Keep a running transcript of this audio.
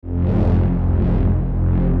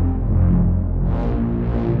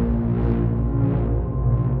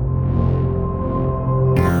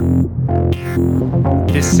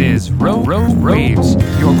This is Rogue Waves,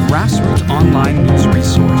 your grassroots online news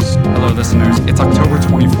resource. Hello, listeners. It's October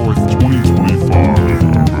 24th,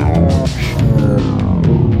 2025.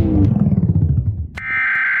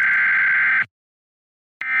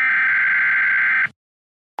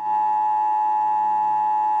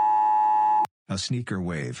 A sneaker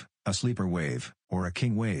wave, a sleeper wave, or a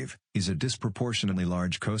king wave, is a disproportionately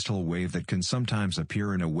large coastal wave that can sometimes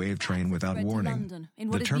appear in a wave train without warning.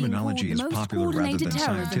 The terminology is popular rather than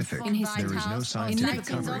scientific. There is no scientific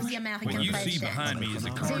coverage. What you see behind me is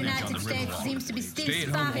the carnage on the Riverwalk.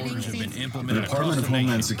 Stay-at-home orders have been The implemented Department of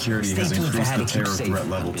Homeland Security has increased the terror threat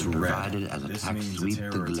level to red. This means a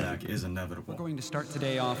terror attack is inevitable. We're going to start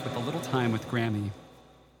today off with a little time with Grammy.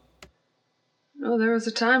 Oh, there was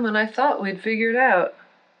a time when I thought we'd figure it out.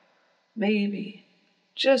 Maybe,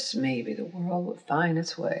 just maybe, the world would find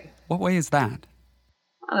its way. What way is that?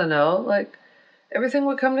 I don't know, like everything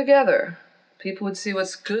would come together. People would see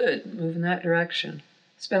what's good, move in that direction.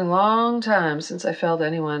 It's been a long time since I felt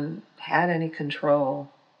anyone had any control.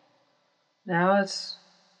 Now it's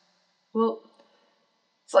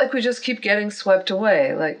like we just keep getting swept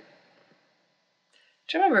away. Like,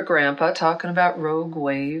 do you remember Grandpa talking about rogue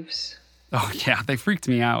waves? Oh, yeah, they freaked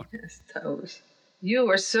me out. Yes, those. You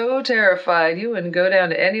were so terrified you wouldn't go down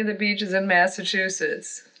to any of the beaches in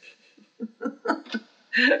Massachusetts.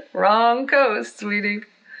 Wrong coast, sweetie.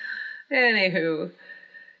 Anywho,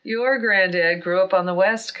 your granddad grew up on the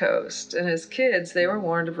West Coast, and as kids, they were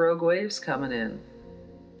warned of rogue waves coming in.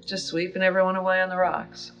 Just sweeping everyone away on the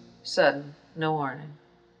rocks. Sudden, no warning.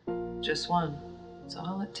 Just one. That's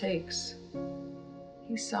all it takes.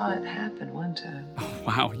 He saw it happen one time. Oh,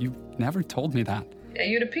 wow, you never told me that. Yeah,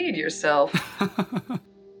 you'd have peed yourself.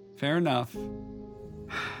 Fair enough.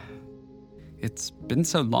 It's been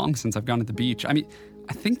so long since I've gone to the beach. I mean,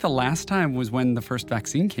 I think the last time was when the first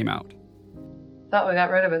vaccine came out. Thought we got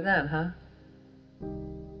rid of it then, huh?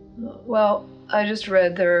 Well, I just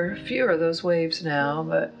read there are fewer of those waves now,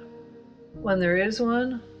 but when there is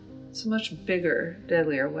one, it's a much bigger,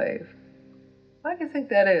 deadlier wave. Why do you think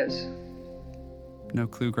that is? No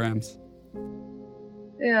clue, Grams.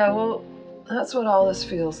 Yeah, well, that's what all this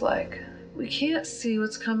feels like. We can't see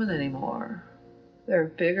what's coming anymore. There are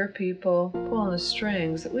bigger people pulling the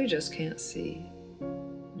strings that we just can't see.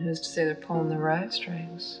 And who's to say they're pulling the right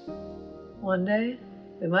strings? One day,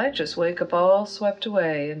 we might just wake up all swept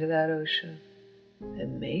away into that ocean.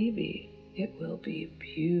 And maybe it will be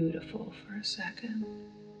beautiful for a second,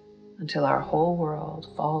 until our whole world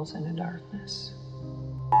falls into darkness.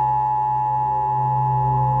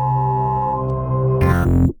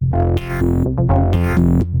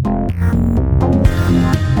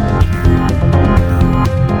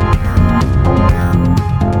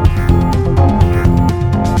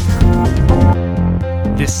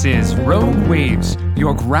 This is Rogue Waves,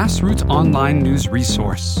 your grassroots online news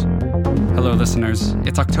resource. Hello, listeners.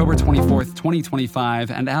 It's October 24th, 2025,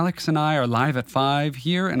 and Alex and I are live at 5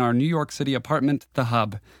 here in our New York City apartment, The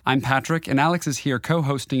Hub. I'm Patrick, and Alex is here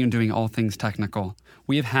co-hosting and doing all things technical.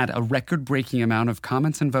 We have had a record-breaking amount of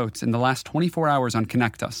comments and votes in the last 24 hours on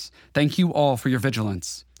Connect Us. Thank you all for your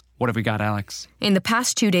vigilance. What have we got, Alex? In the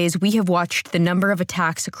past 2 days, we have watched the number of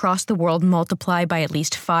attacks across the world multiply by at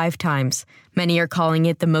least 5 times. Many are calling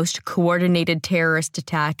it the most coordinated terrorist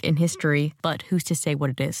attack in history, but who's to say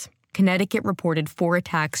what it is? Connecticut reported 4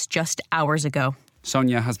 attacks just hours ago.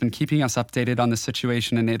 Sonia has been keeping us updated on the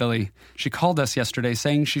situation in Italy. She called us yesterday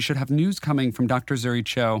saying she should have news coming from Dr. Zuri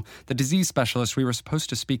Cho, the disease specialist we were supposed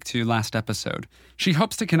to speak to last episode. She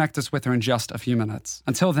hopes to connect us with her in just a few minutes.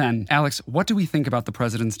 Until then, Alex, what do we think about the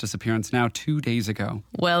president's disappearance now 2 days ago?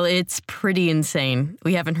 Well, it's pretty insane.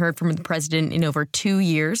 We haven't heard from the president in over 2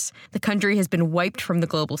 years. The country has been wiped from the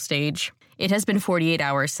global stage. It has been 48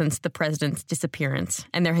 hours since the president's disappearance,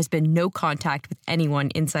 and there has been no contact with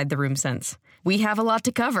anyone inside the room since. We have a lot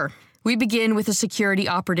to cover. We begin with a security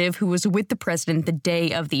operative who was with the president the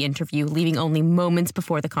day of the interview, leaving only moments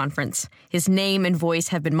before the conference. His name and voice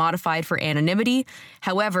have been modified for anonymity.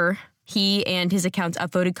 However, he and his account's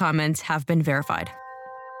upvoted comments have been verified.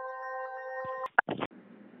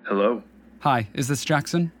 Hello? Hi, is this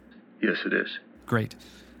Jackson? Yes, it is. Great.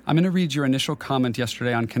 I'm going to read your initial comment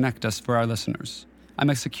yesterday on Connect Us for our listeners.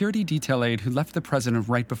 I'm a security detail aide who left the president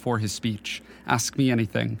right before his speech. Ask me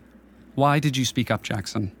anything. Why did you speak up,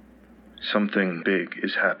 Jackson? Something big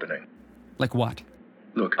is happening. Like what?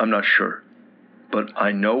 Look, I'm not sure, but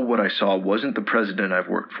I know what I saw wasn't the president I've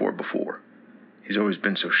worked for before. He's always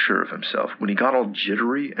been so sure of himself. When he got all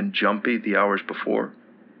jittery and jumpy the hours before,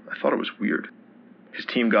 I thought it was weird. His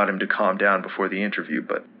team got him to calm down before the interview,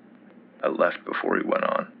 but I left before he went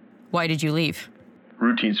on. Why did you leave?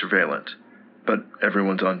 Routine surveillance. But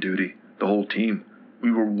everyone's on duty, the whole team.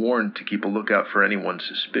 We were warned to keep a lookout for anyone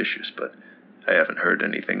suspicious, but I haven't heard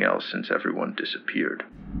anything else since everyone disappeared.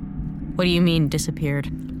 What do you mean, disappeared?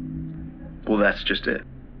 Well, that's just it.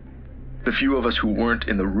 The few of us who weren't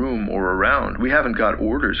in the room or around, we haven't got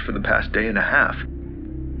orders for the past day and a half.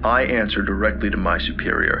 I answered directly to my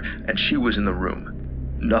superior, and she was in the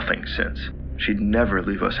room. Nothing since. She'd never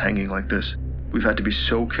leave us hanging like this. We've had to be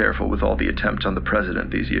so careful with all the attempts on the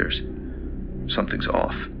president these years. Something's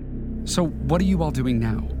off. So what are you all doing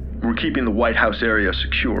now? We're keeping the White House area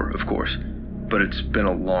secure, of course, but it's been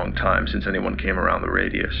a long time since anyone came around the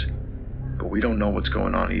radius. But we don't know what's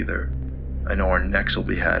going on either. I know our necks will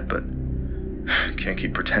be had, but can't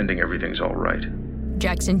keep pretending everything's all right.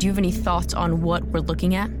 Jackson, do you have any thoughts on what we're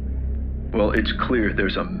looking at? Well, it's clear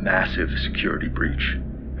there's a massive security breach,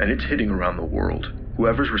 and it's hitting around the world.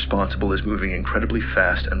 Whoever's responsible is moving incredibly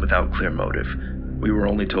fast and without clear motive. We were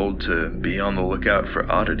only told to be on the lookout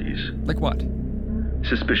for oddities. Like what?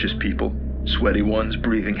 Suspicious people. Sweaty ones,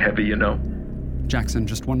 breathing heavy, you know. Jackson,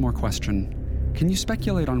 just one more question. Can you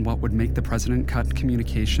speculate on what would make the president cut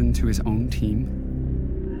communication to his own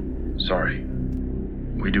team? Sorry.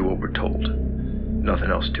 We do what we're told.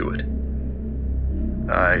 Nothing else to it.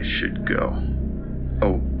 I should go.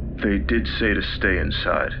 Oh, they did say to stay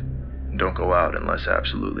inside. Don't go out unless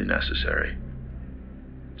absolutely necessary.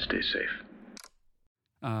 Stay safe.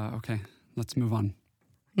 Okay. Let's move on.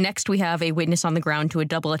 Next, we have a witness on the ground to a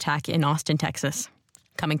double attack in Austin, Texas.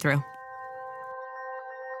 Coming through.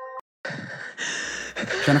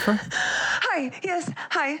 Jennifer? Hi, yes,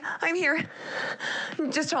 hi, I'm here.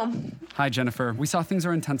 Just home. Hi, Jennifer. We saw things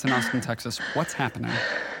are intense in Austin, Texas. What's happening?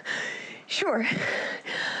 Sure.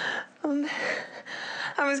 I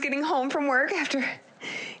was getting home from work after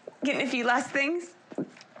getting a few last things.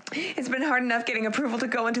 It's been hard enough getting approval to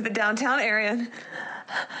go into the downtown area, and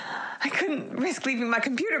I couldn't risk leaving my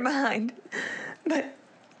computer behind. But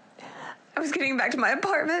I was getting back to my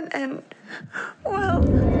apartment, and, well...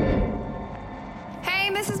 Hey,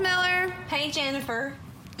 Mrs. Miller. Hey, Jennifer.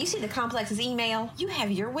 You see the complex's email? You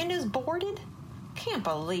have your windows boarded? Can't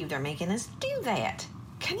believe they're making us do that.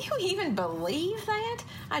 Can you even believe that?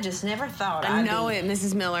 I just never thought I know it,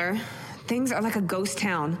 Mrs. Miller. Things are like a ghost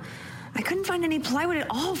town. I couldn't find any plywood at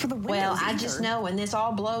all for the windows. Well, I just know when this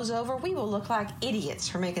all blows over, we will look like idiots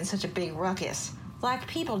for making such a big ruckus. Like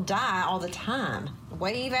people die all the time.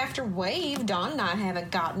 Wave after wave. Dawn and I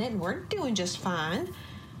haven't gotten it. We're doing just fine.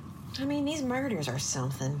 I mean, these murders are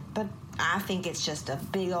something, but I think it's just a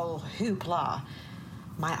big old hoopla.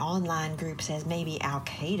 My online group says maybe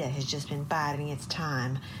Al-Qaeda has just been biding its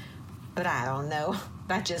time. But I don't know.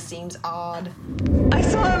 That just seems odd. I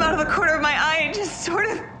saw him out of the corner of my eye, just sort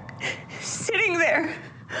of sitting there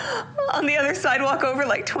on the other sidewalk over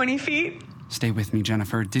like 20 feet. Stay with me,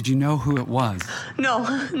 Jennifer. Did you know who it was? No,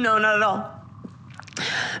 not at all.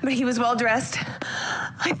 But he was well dressed.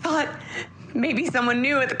 I thought maybe someone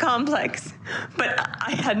new at the complex, but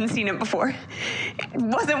I hadn't seen him before. It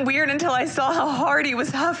wasn't weird until I saw how hard he was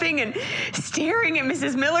huffing and staring at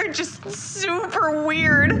Mrs. Miller, just super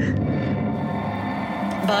weird.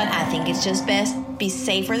 But I think it's just best be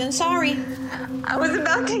safer than sorry. I was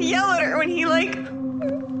about to yell at her when he, bounded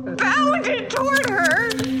toward her.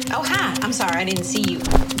 Oh, hi. I'm sorry, I didn't see you.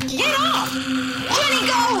 Get off! Jenny,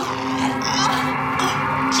 go!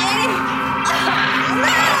 Jenny!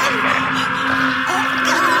 Run!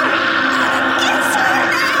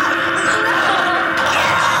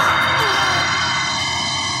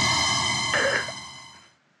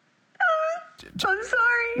 I'm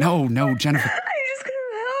sorry. No, Jennifer. I just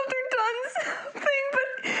couldn't help or done something, but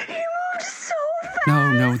he moved so fast.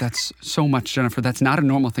 No, that's so much, Jennifer. That's not a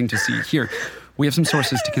normal thing to see. Here, we have some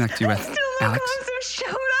sources to connect you with. Still no Alex? cops have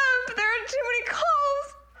showed up. There are too many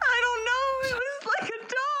calls. I don't know. It was like a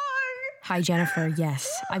dog. Hi, Jennifer. Yes,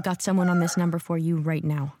 I've got someone on this number for you right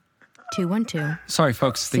now. 212. Sorry,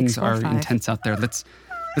 folks. Things are intense out there. Let's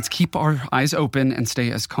keep our eyes open and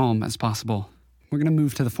stay as calm as possible. We're going to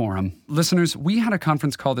move to the forum. Listeners, we had a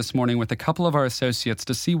conference call this morning with a couple of our associates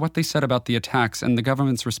to see what they said about the attacks and the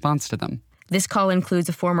government's response to them. This call includes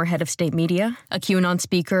a former head of state media, a QAnon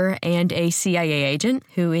speaker, and a CIA agent,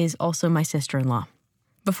 who is also my sister-in-law.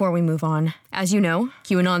 Before we move on, as you know,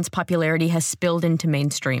 QAnon's popularity has spilled into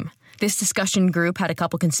mainstream. This discussion group had a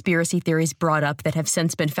couple conspiracy theories brought up that have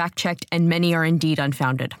since been fact-checked, and many are indeed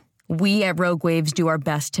unfounded. We at Rogue Waves do our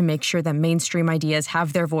best to make sure that mainstream ideas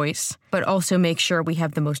have their voice, but also make sure we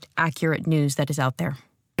have the most accurate news that is out there.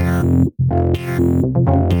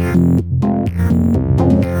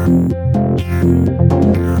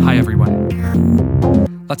 Hi, everyone.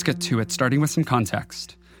 Let's get to it, starting with some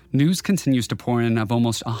context. News continues to pour in of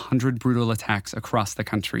almost 100 brutal attacks across the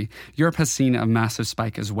country. Europe has seen a massive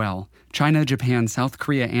spike as well. China, Japan, South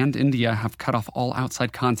Korea, and India have cut off all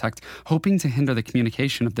outside contact, hoping to hinder the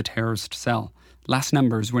communication of the terrorist cell. Last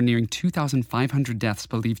numbers were nearing 2,500 deaths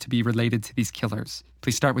believed to be related to these killers.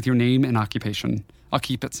 Please start with your name and occupation. I'll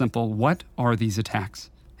keep it simple. What are these attacks?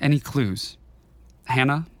 Any clues?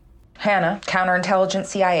 Hannah? Hannah, counterintelligence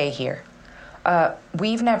CIA here.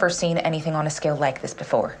 We've never seen anything on a scale like this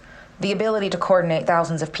before. The ability to coordinate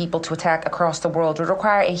thousands of people to attack across the world would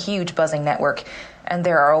require a huge buzzing network, and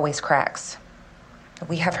there are always cracks.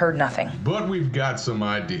 We have heard nothing. But we've got some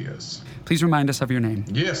ideas. Please remind us of your name.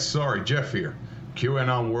 Yes, sorry, Jeff here.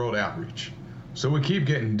 QAnon World Outreach. So we keep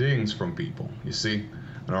getting dings from people, you see?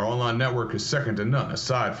 And our online network is second to none,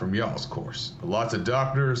 aside from y'all's, of course. Lots of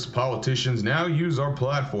doctors, politicians now use our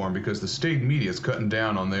platform because the state media is cutting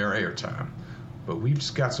down on their airtime. But we've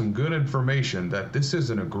just got some good information that this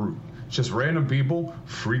isn't a group. It's just random people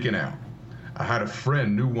freaking out. I had a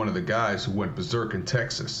friend knew one of the guys who went berserk in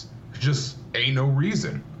Texas. Just ain't no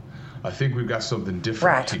reason. I think we've got something different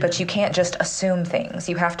Right, here. but you can't just assume things.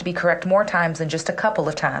 You have to be correct more times than just a couple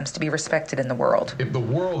of times to be respected in the world. If the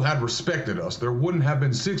world had respected us, there wouldn't have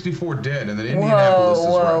been 64 dead in the Indianapolis.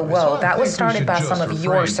 Whoa. That was started by some of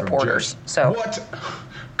your supporters, so... What?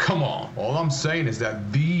 Come on. All I'm saying is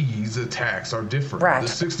that these attacks are different. Right. The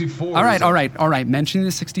 64... All right. Mentioning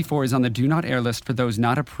the 64 is on the do not air list for those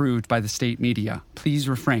not approved by the state media. Please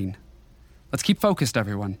refrain. Let's keep focused,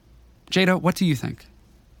 everyone. Jada, what do you think?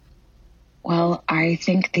 Well, I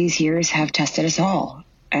think these years have tested us all,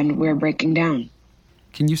 and we're breaking down.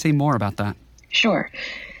 Can you say more about that? Sure.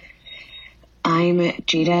 I'm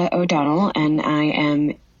Jada O'Donnell, and I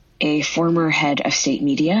am a former head of state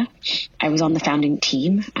media. I was on the founding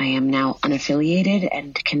team. I am now unaffiliated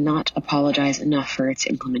and cannot apologize enough for its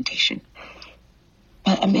implementation.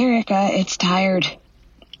 But America, it's tired.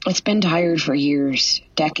 It's been tired for years,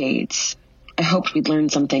 decades. I hoped we'd learn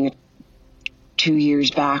something 2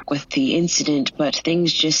 years back with the incident, but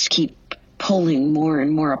things just keep pulling more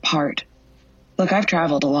and more apart. Look, I've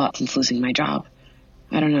traveled a lot since losing my job.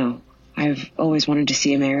 I don't know. I've always wanted to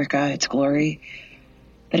see America, its glory.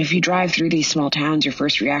 But if you drive through these small towns, your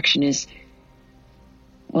first reaction is,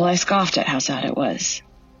 well, I scoffed at how sad it was.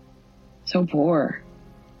 So poor.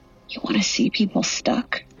 You want to see people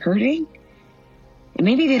stuck, hurting? And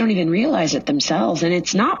maybe they don't even realize it themselves. And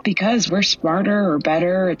it's not because we're smarter or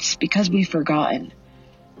better. It's because we've forgotten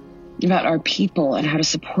about our people and how to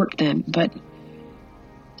support them. But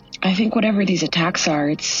I think whatever these attacks are,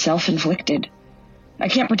 it's self-inflicted. I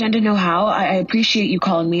can't pretend to know how. I appreciate you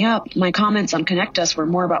calling me up. My comments on Connect Us were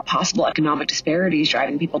more about possible economic disparities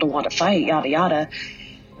driving people to want to fight, yada, yada.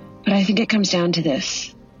 But I think it comes down to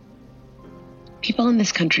this. People in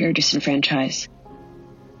this country are disenfranchised.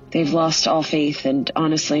 They've lost all faith, and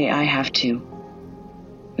honestly, I have too.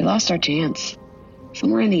 We lost our chance.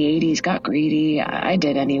 Somewhere in the 80s, got greedy. I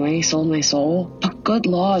did anyway, sold my soul. But good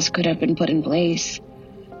laws could have been put in place.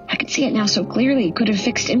 I can see it now so clearly. Could have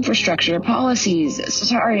fixed infrastructure, policies.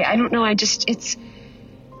 Sorry, I don't know. It's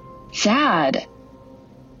sad.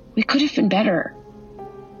 We could have been better.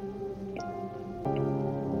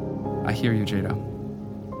 I hear you,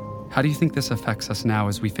 Jada. How do you think this affects us now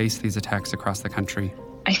as we face these attacks across the country?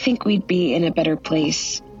 I think we'd be in a better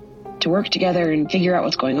place to work together and figure out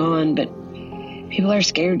what's going on, but people are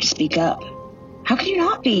scared to speak up. How can you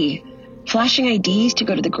not be? Flashing IDs to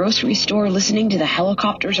go to the grocery store, listening to the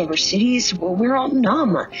helicopters over cities, well, we're all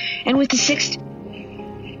numb. And with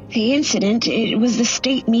the incident, it was the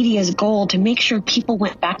state media's goal to make sure people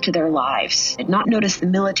went back to their lives and not notice the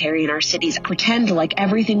military in our cities, pretend like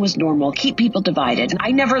everything was normal, keep people divided. And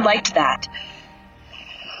I never liked that.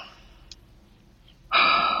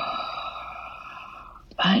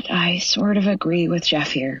 But I sort of agree with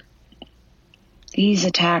Jeff here. These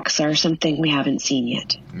attacks are something we haven't seen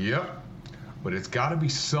yet. Yep. But it's got to be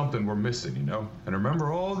something we're missing, you know? And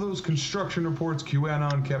remember all those construction reports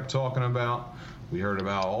QAnon kept talking about? We heard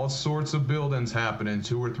about all sorts of buildings happening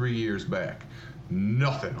 2 or 3 years back.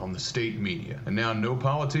 Nothing on the state media. And now no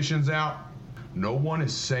politicians out. No one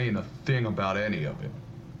is saying a thing about any of it.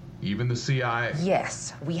 Even the CIA.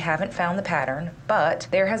 Yes, we haven't found the pattern, but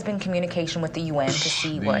there has been communication with the UN to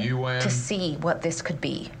see what this could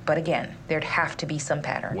be. But again, there'd have to be some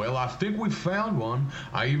pattern. Well, I think we found one.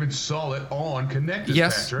 I even saw it on Connect Us,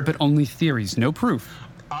 yes, Patrick. But only theories, no proof.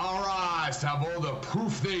 Our eyes have all the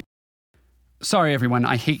proof they... Sorry, everyone.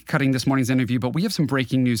 I hate cutting this morning's interview, but we have some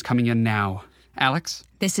breaking news coming in now. Alex?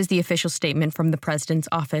 This is the official statement from the president's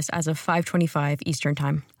office as of 5:25 Eastern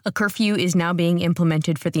Time. A curfew is now being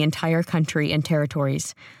implemented for the entire country and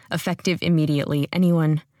territories. Effective immediately,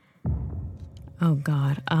 anyone Oh,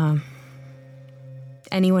 God.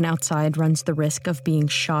 Anyone outside runs the risk of being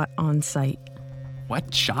shot on sight.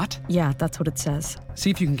 What? Shot? Yeah, that's what it says. See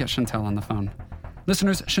if you can get Chantel on the phone.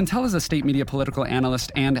 Listeners, Chantel is a state media political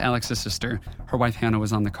analyst and Alex's sister. Her wife Hannah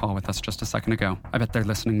was on the call with us just a second ago. I bet they're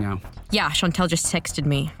listening now. Yeah, Chantel just texted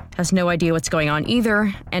me. Has no idea what's going on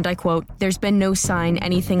either. And I quote, "There's been no sign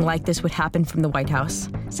anything like this would happen from the White House.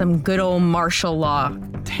 Some good old martial law."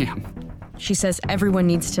 Damn. She says everyone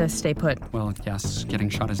needs to stay put. Well, yes, getting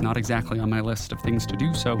shot is not exactly on my list of things to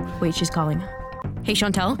do, so... Wait, she's calling. Hey,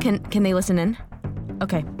 Chantel, can they listen in?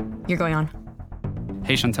 Okay, you're going on.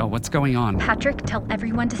 Hey, Chantel, what's going on? Patrick, tell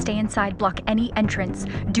everyone to stay inside, block any entrance.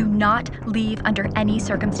 Do not leave under any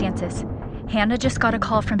circumstances. Hannah just got a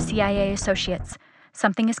call from CIA associates.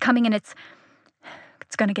 Something is coming and it's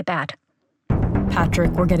gonna get bad.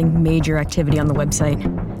 Patrick, we're getting major activity on the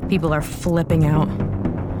website. People are flipping out.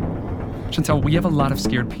 Chantel, we have a lot of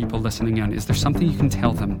scared people listening in. Is there something you can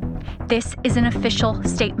tell them? This is an official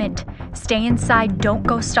statement. Stay inside, don't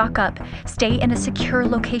go stock up. Stay in a secure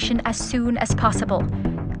location as soon as possible.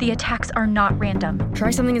 The attacks are not random.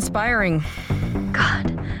 Try something inspiring.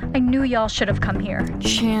 God, I knew y'all should have come here.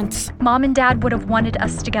 Chance. Mom and Dad would have wanted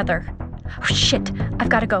us together. Oh, shit, I've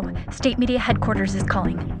got to go. State Media Headquarters is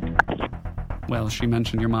calling. Well, she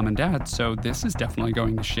mentioned your mom and dad, so this is definitely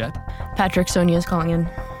going to shit. Patrick, Sonia's calling in.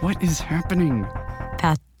 What is happening?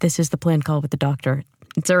 Pat, this is the planned call with the doctor.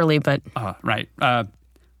 It's early, but... Right,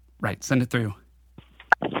 send it through.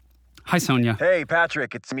 Hi, Sonia. Hey,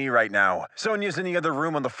 Patrick, it's me right now. Sonia's in the other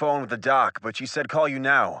room on the phone with the doc, but she said call you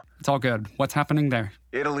now. It's all good. What's happening there?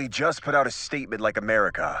 Italy just put out a statement like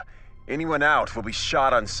America. Anyone out will be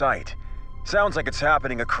shot on sight. Sounds like it's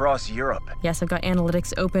happening across Europe. Yes, I've got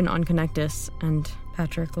analytics open on Connectus. And,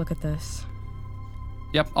 Patrick, look at this.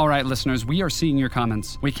 Yep, all right, listeners, we are seeing your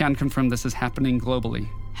comments. We can confirm this is happening globally.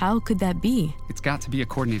 How could that be? It's got to be a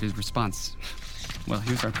coordinated response. Well,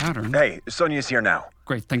 here's our pattern. Hey, Sonia's here now.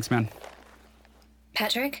 Great, thanks, man.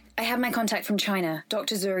 Patrick, I have my contact from China,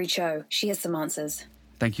 Dr. Zuri Cho. She has some answers.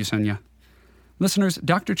 Thank you, Sonia. Listeners,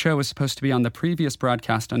 Dr. Cho was supposed to be on the previous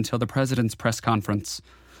broadcast until the president's press conference.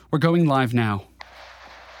 We're going live now.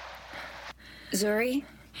 Zuri?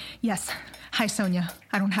 Yes. Hi, Sonia.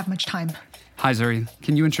 I don't have much time. Hi, Zuri.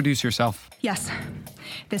 Can you introduce yourself? Yes.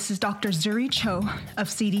 This is Dr. Zuri Cho of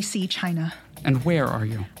CDC China. And where are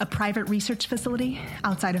you? A private research facility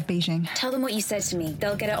outside of Beijing. Tell them what you said to me.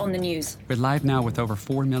 They'll get it on the news. We're live now with over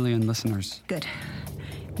 4 million listeners. Good.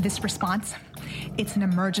 This response, it's an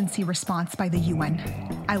emergency response by the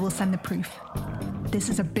UN. I will send the proof. This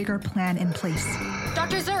is a bigger plan in place.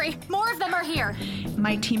 Dr. Zuri, more of them are here.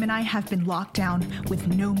 My team and I have been locked down with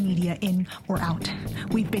no media in or out.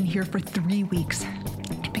 We've been here for 3 weeks.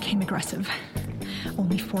 It became aggressive.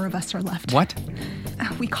 Only 4 of us are left. What?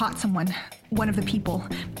 We caught someone, one of the people.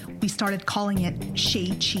 We started calling it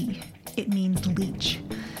Shei-Chi. It means leech.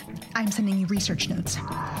 I'm sending you research notes.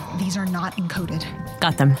 These are not encoded.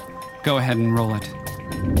 Got them. Go ahead and roll it.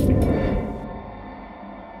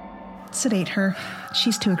 Sedate her.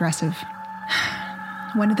 She's too aggressive.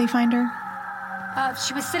 When did they find her?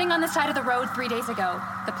 She was sitting on the side of the road 3 days ago.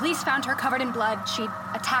 The police found her covered in blood. She'd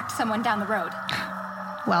attacked someone down the road.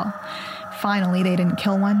 Well, finally they didn't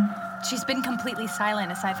kill one. She's been completely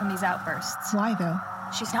silent aside from these outbursts. Why, though?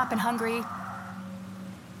 She's not been hungry.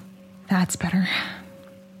 That's better.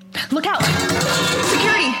 Look out!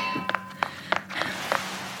 Security!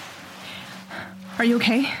 Are you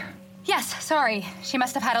okay? Yes, sorry. She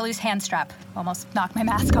must have had a loose hand strap. Almost knocked my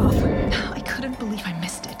mask off. I couldn't believe I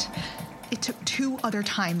missed it. It took 2 other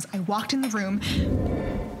times. I walked in the room.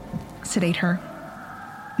 Sedate her.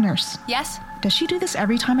 Nurse. Yes? Does she do this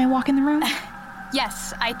every time I walk in the room?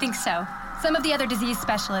 Yes, I think so. Some of the other disease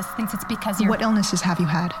specialists thinks it's because you're... What illnesses have you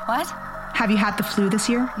had? What? Have you had the flu this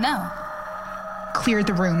year? No. Clear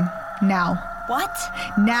the room. Now. What?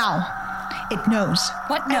 Now. It knows.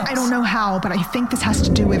 What knows? I don't know how, but I think this has to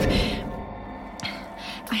do with...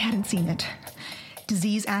 I hadn't seen it.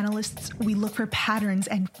 Disease analysts, we look for patterns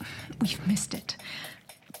and we've missed it.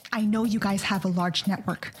 I know you guys have a large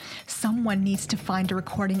network. Someone needs to find a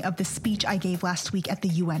recording of the speech I gave last week at the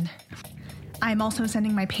UN. I'm also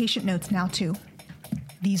sending my patient notes now, too.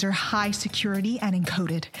 These are high security and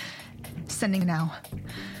encoded. Sending now.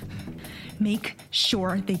 Make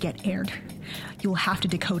sure they get aired. You'll have to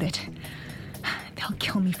decode it. They'll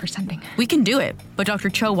kill me for sending. We can do it. But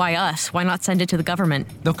Dr. Cho, why us? Why not send it to the government?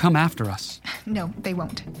 They'll come after us. No, they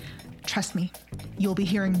won't. Trust me. You'll be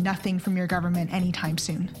hearing nothing from your government anytime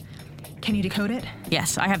soon. Can you decode it?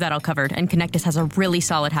 Yes, I have that all covered. And Connectus has a really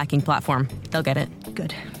solid hacking platform. They'll get it.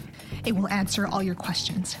 Good. It will answer all your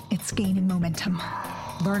questions. It's gaining momentum.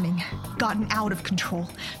 learning, gotten out of control.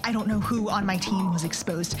 I don't know who on my team was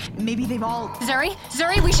exposed. Maybe they've all...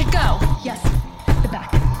 Zuri, we should go. Yes, the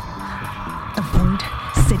back. Avoid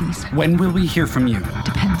cities. When will we hear from you?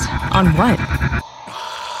 Depends. On what?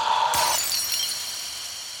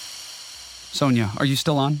 Sonia, are you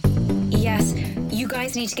still on? Yes. You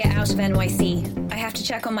guys need to get out of NYC. I have to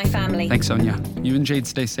check on my family. Thanks, Sonia. You and Jade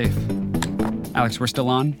stay safe. Alex, we're still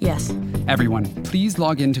on? Yes. Everyone, please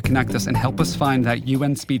log in to connect us and help us find that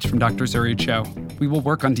UN speech from Dr. Zuri Cho. We will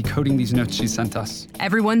work on decoding these notes she sent us.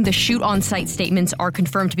 Everyone, the shoot on-site statements are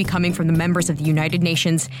confirmed to be coming from the members of the United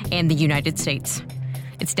Nations and the United States.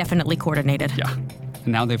 It's definitely coordinated. Yeah. And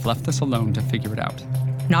now they've left us alone to figure it out.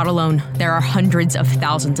 Not alone. There are hundreds of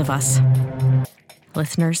thousands of us.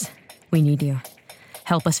 Listeners, we need you.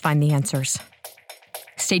 Help us find the answers.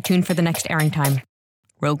 Stay tuned for the next airing time.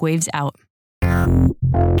 Rogue Waves out.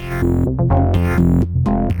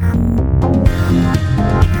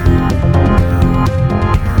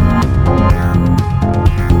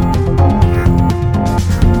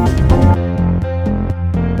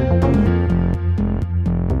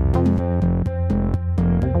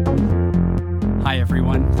 Hi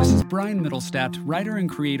everyone, this is Brian Middlestat, writer and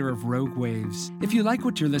creator of Rogue Waves. If you like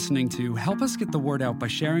what you're listening to, help us get the word out by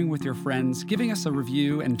sharing with your friends, giving us a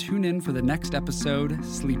review, and tune in for the next episode,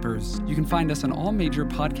 Sleepers. You can find us on all major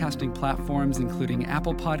podcasting platforms, including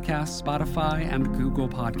Apple Podcasts, Spotify, and Google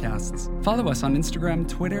Podcasts. Follow us on Instagram,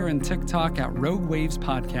 Twitter, and TikTok at Rogue Waves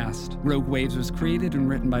Podcast. Rogue Waves was created and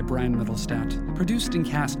written by Brian Middlestat. Produced and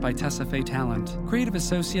cast by Tessa Faye Talent. Creative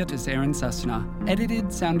associate is Aaron Cessna.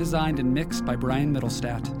 Edited, sound designed, and mixed by Brian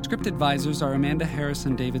Middlestat. Script advisors are Amanda Harris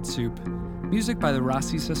and David Soup. Music by the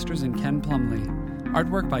Rossi Sisters and Ken Plumley.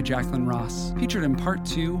 Artwork by Jacqueline Ross. Featured in Part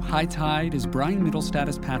 2, High Tide, is Brian Middlestat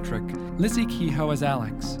as Patrick, Lizzie Kehoe as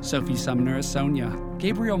Alex, Sophie Sumner as Sonia,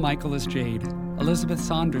 Gabriel Michael as Jade, Elizabeth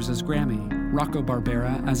Saunders as Grammy, Rocco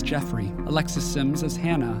Barbera as Jeffrey, Alexis Sims as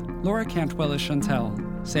Hannah, Laura Cantwell as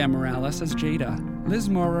Chantel, Sam Morales as Jada, Liz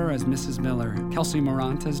Maurer as Mrs. Miller, Kelsey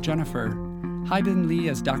Morant as Jennifer, Haibin Lee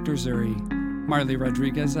as Dr. Zuri, Marley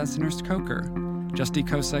Rodriguez as Nurse Coker, Justy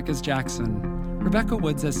Kosek as Jackson, Rebecca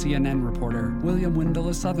Woods as CNN reporter, William Windle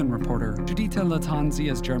as Southern reporter, Judita Latanzi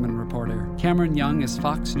as German reporter, Cameron Young as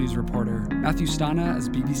Fox News reporter, Matthew Stana as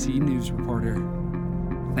BBC News reporter.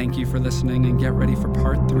 Thank you for listening and get ready for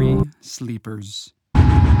Part 3, Sleepers.